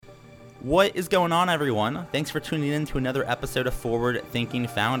What is going on, everyone? Thanks for tuning in to another episode of Forward Thinking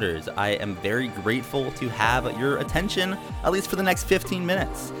Founders. I am very grateful to have your attention, at least for the next 15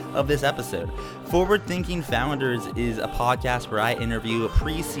 minutes of this episode. Forward Thinking Founders is a podcast where I interview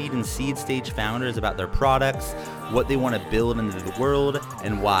pre-seed and seed stage founders about their products, what they want to build into the world,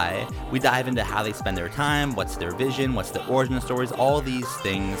 and why. We dive into how they spend their time, what's their vision, what's the origin stories, all these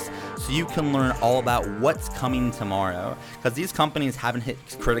things, so you can learn all about what's coming tomorrow. Because these companies haven't hit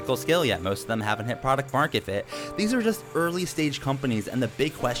critical scale yet. Most of them haven't hit product market fit. These are just early stage companies, and the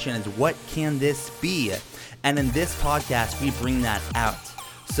big question is, what can this be? And in this podcast, we bring that out.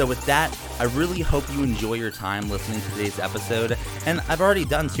 So with that, I really hope you enjoy your time listening to today's episode. And I've already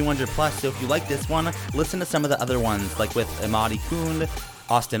done 200 plus, so if you like this one, listen to some of the other ones, like with Imadi Kund,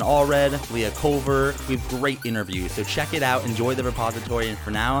 Austin Allred, Leah Culver. We have great interviews, so check it out, enjoy the repository, and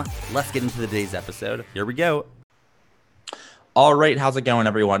for now, let's get into today's episode. Here we go. All right, how's it going,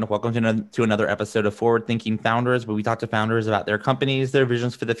 everyone? Welcome to another episode of Forward Thinking Founders, where we talk to founders about their companies, their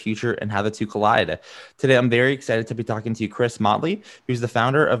visions for the future, and how the two collide. Today, I'm very excited to be talking to Chris Motley, who's the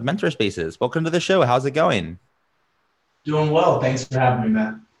founder of Mentor Spaces. Welcome to the show. How's it going? Doing well. Thanks for having me,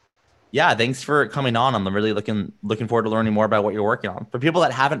 Matt. Yeah, thanks for coming on. I'm really looking forward to learning more about what you're working on. For people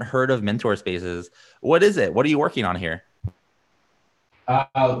that haven't heard of Mentor Spaces, what is it? What are you working on here?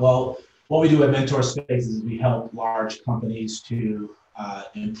 Well, what we do at Mentor Spaces is we help large companies to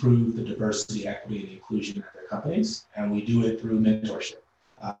improve the diversity, equity, and inclusion of their companies, and we do it through mentorship.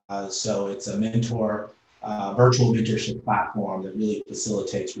 So it's a virtual mentorship platform that really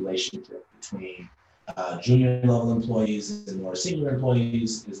facilitates relationship between junior level employees and more senior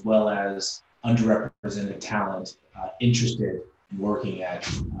employees, as well as underrepresented talent interested in working at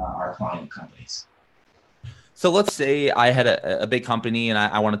our client companies. So let's say I had a big company and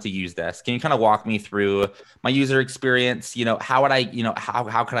I wanted to use this. Can you kind of walk me through my user experience? How would I,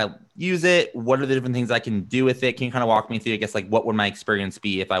 how can I use it? What are the different things I can do with it? Can you kind of walk me through, I guess, like what would my experience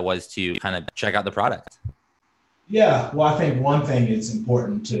be if I was to kind of check out the product? Yeah, well, I think one thing it's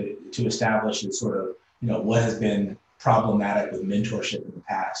important to establish is sort of, what has been problematic with mentorship in the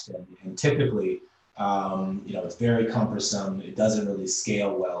past. And typically, it's very cumbersome. It doesn't really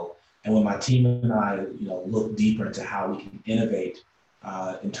scale well. And when my team and I, look deeper into how we can innovate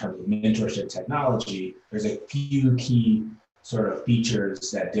in terms of mentorship technology, there's a few key sort of features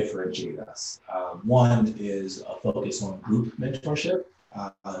that differentiate us. One is a focus on group mentorship.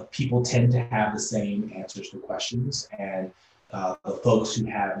 People tend to have the same answers to questions, and the folks who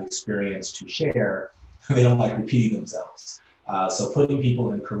have experience to share, they don't like repeating themselves. So putting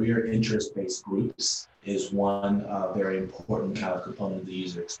people in career interest-based groups is one very important kind of component of the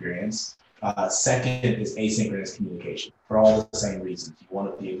user experience. Second is asynchronous communication for all the same reasons. You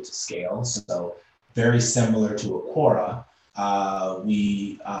want to be able to scale. So very similar to Quora,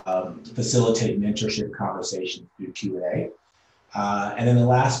 we facilitate mentorship conversations through Q&A. And then the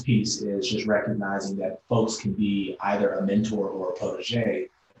last piece is just recognizing that folks can be either a mentor or a protege,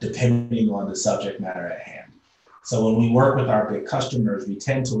 depending on the subject matter at hand. So when we work with our big customers, we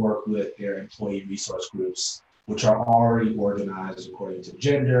tend to work with their employee resource groups, which are already organized according to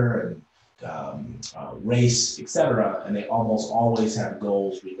gender and race, et cetera. And they almost always have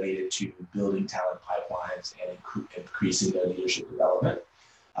goals related to building talent pipelines and increasing their leadership development.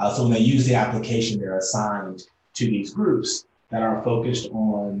 So when they use the application, they're assigned to these groups that are focused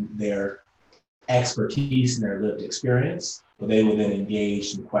on their expertise and their lived experience, where they will then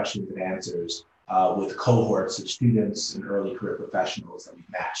engage in questions and answers with cohorts of students and early career professionals that we've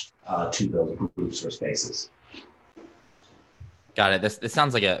matched to those groups or spaces. Got it. This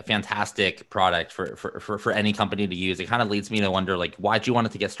sounds like a fantastic product for any company to use. It kind of leads me to wonder, like, why'd you want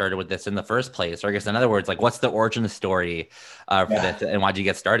to get started with this in the first place? Or I guess, in other words, like, what's the origin story for this, and why'd you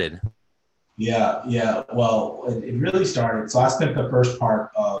get started? Yeah. Well, it really started. So I spent the first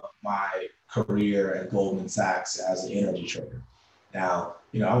part of my career at Goldman Sachs as an energy trader. Now,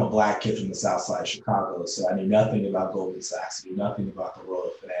 I'm a Black kid from the South Side of Chicago, so I knew nothing about Goldman Sachs, I knew nothing about the world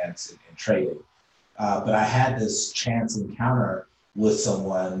of finance and trading. But I had this chance encounter with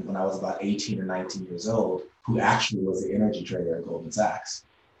someone when I was about 18 or 19 years old, who actually was the energy trader at Goldman Sachs.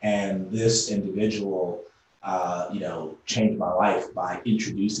 And this individual, changed my life by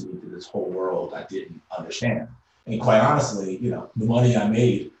introducing me to this whole world I didn't understand. And quite honestly, the money I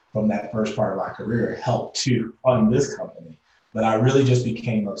made from that first part of my career helped to fund this company. But I really just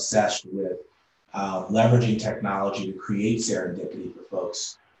became obsessed with leveraging technology to create serendipity for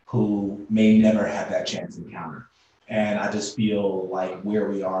folks who may never have that chance encounter. And I just feel like where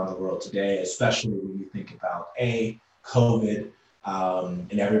we are in the world today, especially when you think about COVID,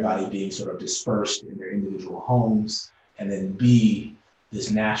 and everybody being sort of dispersed in their individual homes, and then B, this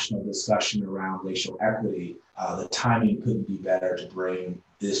national discussion around racial equity, the timing couldn't be better to bring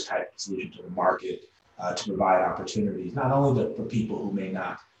this type of solution to the market to provide opportunities, not only for people who may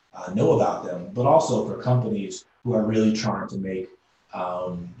not know about them, but also for companies who are really trying to make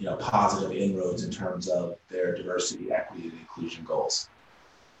positive inroads in terms of their diversity, equity, and inclusion goals.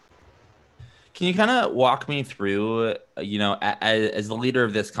 Can you kind of walk me through, as the leader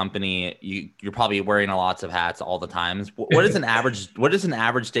of this company, you're probably wearing lots of hats all the times. What does an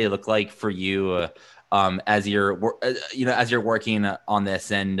average day look like for you, as you're working on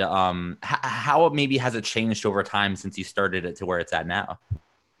this, and how maybe has it changed over time since you started it to where it's at now?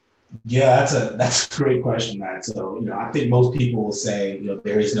 Yeah, that's a great question, Matt. So, I think most people will say,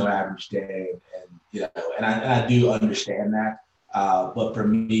 there is no average day, and I do understand that. But for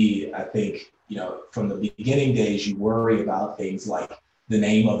me, I think, from the beginning days, you worry about things like the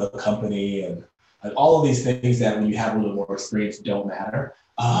name of the company and all of these things that when you have a little more experience don't matter.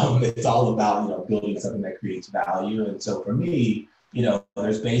 It's all about, building something that creates value. And so for me,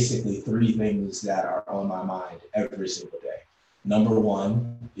 there's basically three things that are on my mind every single day. Number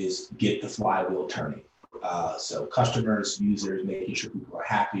one is get the flywheel turning. So customers, users, making sure people are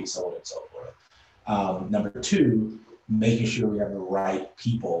happy, so on and so forth. Number two, making sure we have the right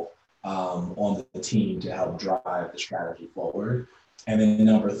people on the team to help drive the strategy forward. And then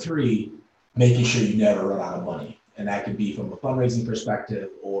number three, making sure you never run out of money. And that could be from a fundraising perspective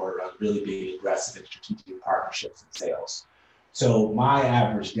or really being aggressive in strategic partnerships and sales. So my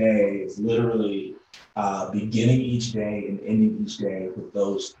average day is literally beginning each day and ending each day with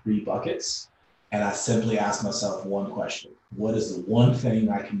those three buckets. And I simply ask myself one question: what is the one thing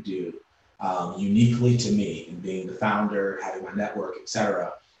I can do uniquely to me, in being the founder, having my network, et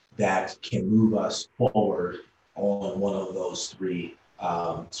cetera, that can move us forward on one of those three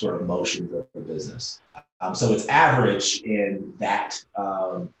sort of motions of the business. So it's average in that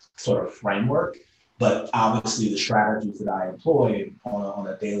sort of framework, but obviously the strategies that I employ on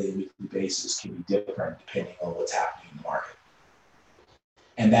a daily and weekly basis can be different depending on what's happening in the market.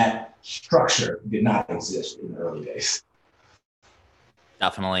 And that structure did not exist in the early days.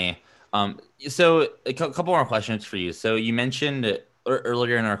 Definitely. So a couple more questions for you. So you mentioned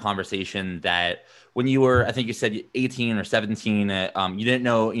earlier in our conversation that when you were, I think you said 18 or 17, you didn't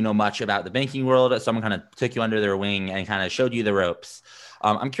know much about the banking world. Someone kind of took you under their wing and kind of showed you the ropes.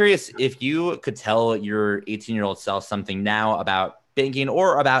 I'm curious if you could tell your 18-year-old self something now about banking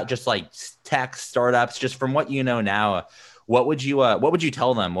or about just like tech startups, just from what you know now. What would you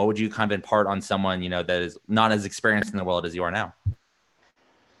tell them? What would you kind of impart on someone that is not as experienced in the world as you are now?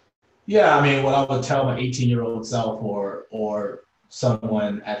 Yeah, I mean, what I would tell my 18-year-old self or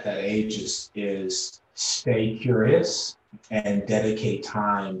someone at that age is stay curious and dedicate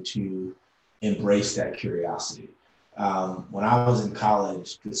time to embrace that curiosity. When I was in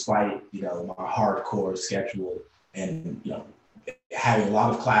college, despite my hardcore schedule and having a lot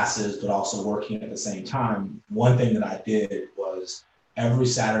of classes, but also working at the same time, one thing that I did was every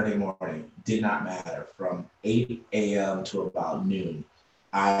Saturday morning, did not matter, from 8 a.m. to about noon,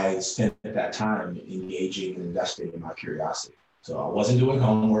 I spent that time engaging and investing in my curiosity. So I wasn't doing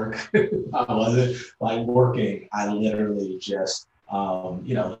homework. I wasn't working. I literally just,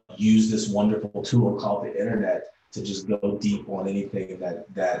 used this wonderful tool called the internet to just go deep on anything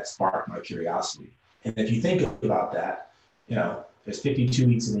that sparked my curiosity. And if you think about that, there's 52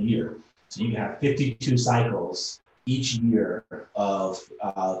 weeks in a year. So you can have 52 cycles each year of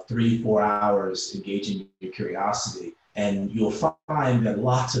 3-4 hours engaging your curiosity. And you'll find that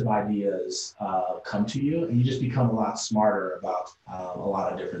lots of ideas come to you, and you just become a lot smarter about a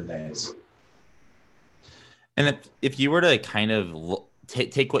lot of different things. And if you were to kind of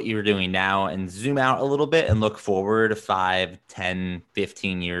take what you're doing now and zoom out a little bit and look forward 5, 10,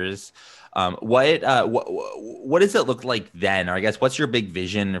 15 years, what does it look like then? Or I guess, what's your big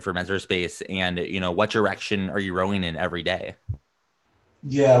vision for MentorSpace, and what direction are you rowing in every day?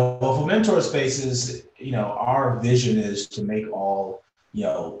 Yeah, well, for MentorSpaces, our vision is to make all,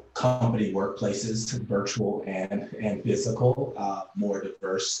 company workplaces, virtual and physical, more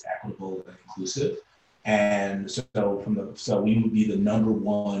diverse, equitable, and inclusive. And so we would be the number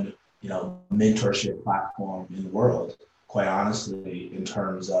one, mentorship platform in the world, quite honestly, in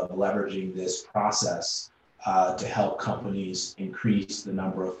terms of leveraging this process to help companies increase the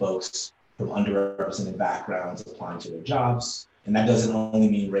number of folks from underrepresented backgrounds applying to their jobs. And that doesn't only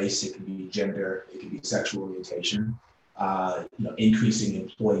mean race, it can be gender, it can be sexual orientation, increasing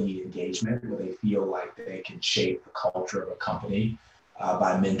employee engagement where they feel like they can shape the culture of a company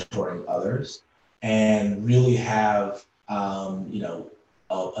by mentoring others, and really have,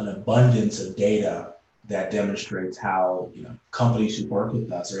 an abundance of data that demonstrates how, companies who work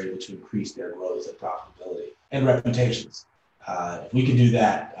with us are able to increase their growth and profitability and reputations. If we can do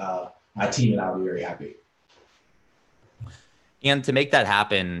that, my team and I'll be very happy. And to make that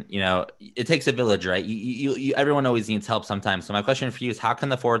happen, it takes a village, right? Everyone always needs help sometimes. So my question for you is, how can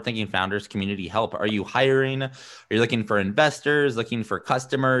the Forward Thinking Founders community help? Are you hiring? Are you looking for investors, looking for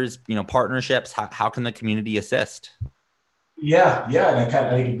customers, partnerships? How can the community assist? Yeah. And I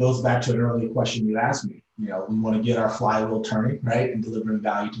think it goes back to an earlier question you asked me. We want to get our flywheel turning, right? And delivering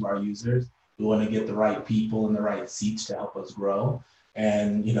value to our users. We want to get the right people in the right seats to help us grow.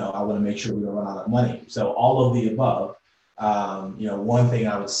 And, I want to make sure we don't run out of money. So all of the above. One thing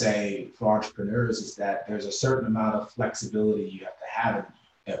I would say for entrepreneurs is that there's a certain amount of flexibility you have to have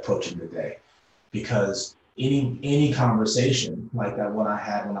in approaching the day, because any conversation like that one I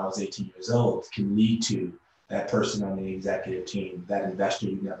had when I was 18 years old can lead to that person on the executive team, that investor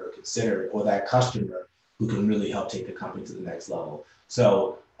you never considered, or that customer who can really help take the company to the next level.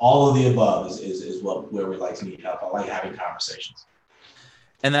 So all of the above is where we like to need help. I like having conversations.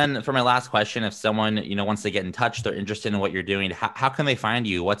 And then for my last question, if someone, wants to get in touch, they're interested in what you're doing, how can they find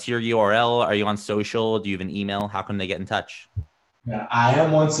you? What's your URL? Are you on social? Do you have an email? How can they get in touch? Yeah, I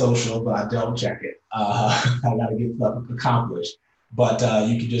am on social, but I don't check it. I got to get stuff accomplished. But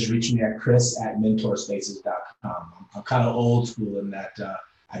you can just reach me at chris@mentorspaces.com. I'm kind of old school in that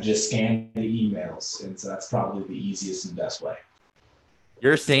I just scan the emails. And so that's probably the easiest and best way.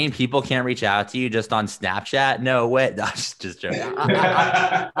 You're saying people can't reach out to you just on Snapchat? No way. No, just joking.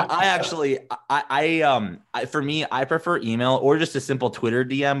 For me, I prefer email or just a simple Twitter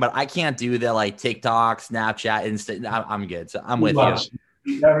DM, but I can't do the like TikTok, Snapchat, Insta. I'm good. So I'm with you.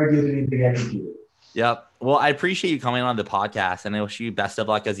 You never get anything executed. Yep. Well, I appreciate you coming on the podcast, and I wish you best of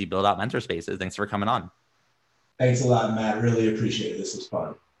luck as you build out Mentor Spaces. Thanks for coming on. Thanks a lot, Matt. Really appreciate it. This was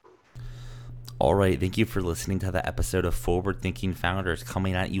fun. All right, thank you for listening to the episode of Forward Thinking Founders,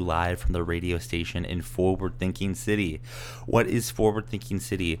 coming at you live from the radio station in Forward Thinking City. What is Forward Thinking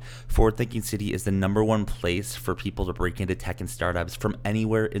City? Forward Thinking City is the #1 place for people to break into tech and startups from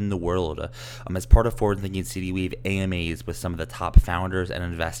anywhere in the world. As part of Forward Thinking City, we have AMAs with some of the top founders and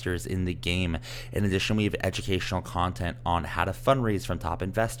investors in the game. In addition, we have educational content on how to fundraise from top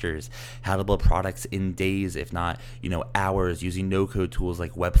investors, how to build products in days, if not, hours, using no-code tools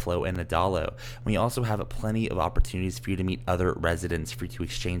like Webflow and Adalo. We also have plenty of opportunities for you to meet other residents, for you to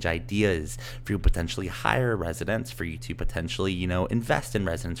exchange ideas, for you to potentially hire residents, for you to potentially, invest in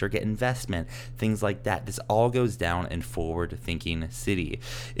residents or get investment, things like that. This all goes down in Forward Thinking City.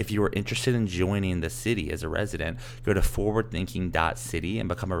 If you are interested in joining the city as a resident, go to forwardthinking.city and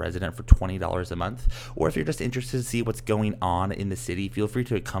become a resident for $20 a month. Or if you're just interested to see what's going on in the city, feel free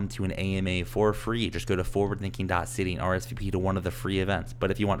to come to an AMA for free. Just go to forwardthinking.city and RSVP to one of the free events.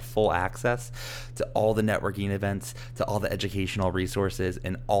 But if you want full access to all the networking events, to all the educational resources,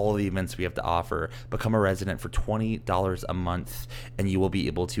 and all the events we have to offer, become a resident for $20 a month, and you will be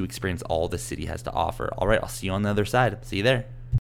able to experience all the city has to offer. All right, I'll see you on the other side. See you there.